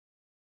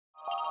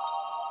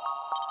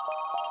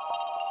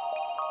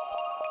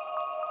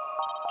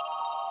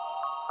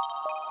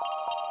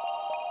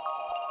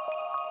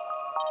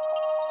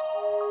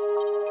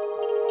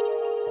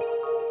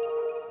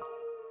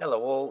Hello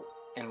all,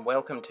 and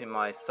welcome to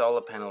my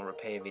solar panel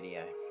repair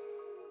video.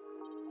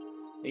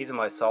 These are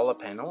my solar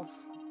panels.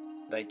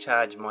 They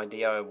charge my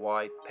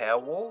DIY power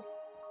wall.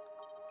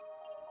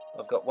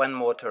 I've got one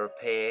more to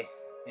repair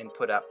and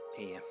put up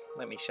here.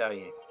 Let me show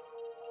you.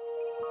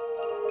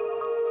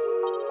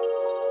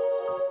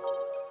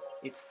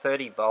 It's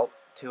 30 volt,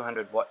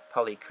 200 watt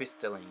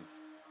polycrystalline.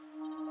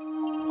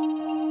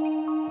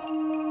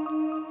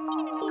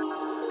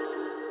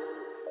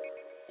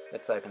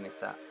 Let's open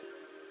this up.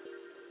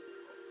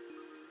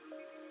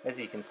 As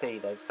you can see,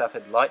 they've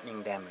suffered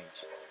lightning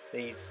damage.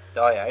 These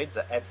diodes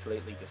are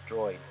absolutely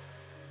destroyed.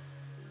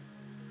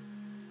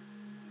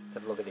 Let's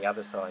have a look at the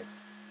other side.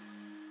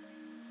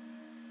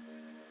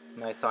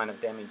 No sign of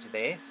damage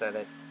there, so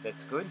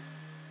that's good.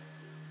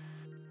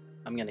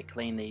 I'm going to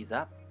clean these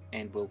up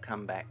and we'll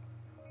come back.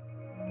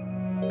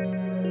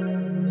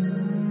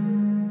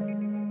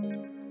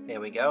 There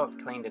we go,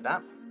 I've cleaned it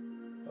up.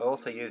 I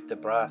also used a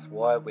brass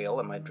wire wheel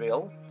and my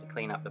drill to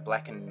clean up the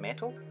blackened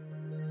metal.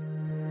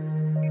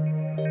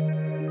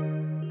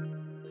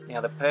 Now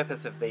the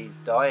purpose of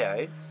these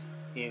diodes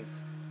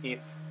is if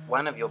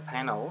one of your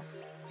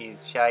panels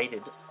is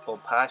shaded or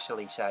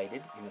partially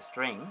shaded in a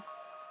string,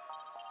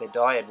 the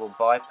diode will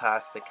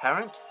bypass the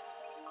current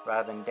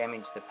rather than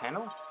damage the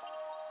panel.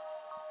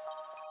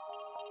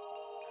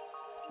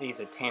 These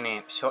are 10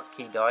 amp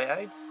Schottky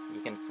diodes.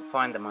 You can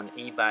find them on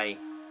eBay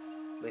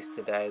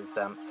listed as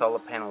solar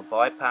panel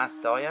bypass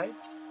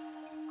diodes.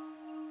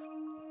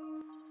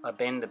 I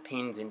bend the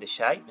pins into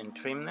shape and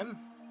trim them.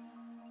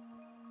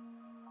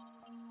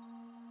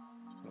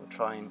 We'll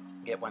try and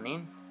get one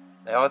in.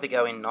 They either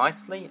go in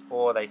nicely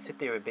or they sit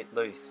there a bit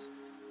loose.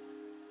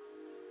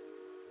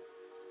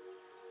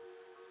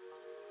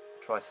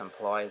 Try some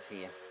pliers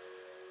here.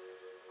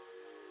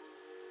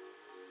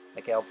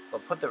 Okay, I'll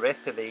put the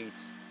rest of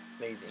these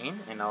in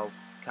and I'll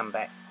come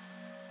back.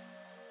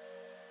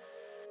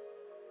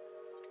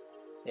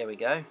 There we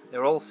go.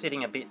 They're all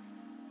sitting a bit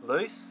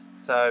loose,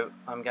 so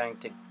I'm going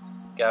to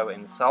go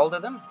and solder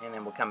them and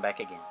then we'll come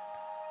back again.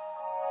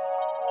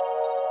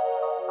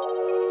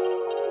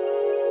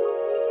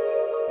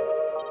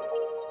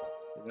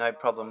 There's no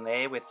problem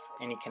there with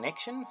any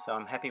connections, so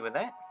I'm happy with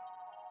that.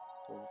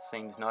 All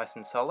seems nice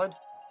and solid.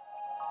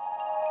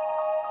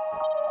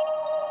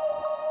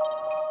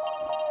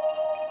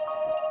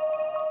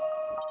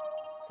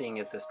 Seeing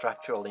as the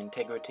structural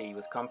integrity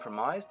was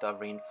compromised,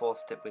 I've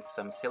reinforced it with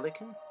some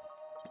silicone.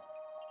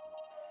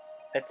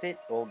 That's it,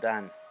 all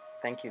done.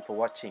 Thank you for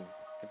watching.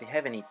 If you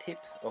have any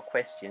tips or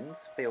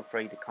questions, feel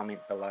free to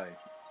comment below.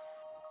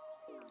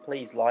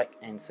 Please like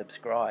and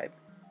subscribe,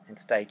 and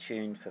stay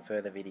tuned for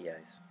further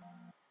videos.